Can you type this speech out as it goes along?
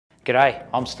G'day,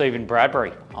 I'm Steven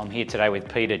Bradbury. I'm here today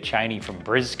with Peter Cheney from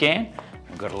BRIZ SCAN.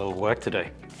 I've got a little work to do.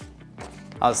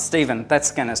 Oh, Steven, that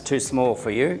scanner's too small for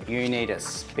you. You need a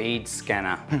speed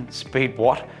scanner. Speed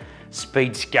what?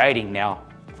 Speed skating. Now,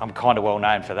 I'm kind of well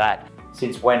known for that.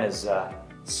 Since when has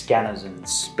scanners and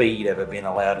speed ever been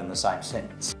allowed in the same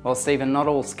sentence? Well, Steven, not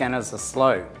all scanners are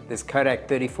slow. This Kodak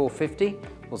 3450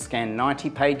 will scan 90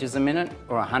 pages a minute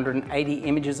or 180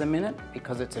 images a minute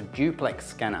because it's a duplex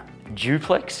scanner.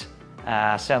 Duplex?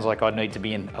 Sounds like I'd need to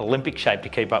be in Olympic shape to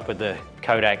keep up with the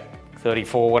Kodak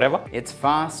 34 whatever. It's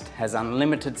fast, has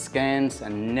unlimited scans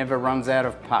and never runs out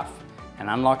of puff. And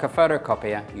unlike a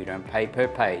photocopier, you don't pay per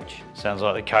page. Sounds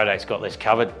like the Kodak's got this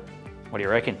covered. What do you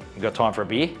reckon? You got time for a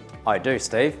beer? I do,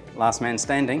 Steve. Last man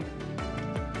standing.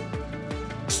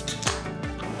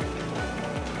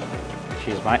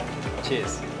 Cheers, mate.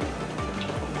 Cheers.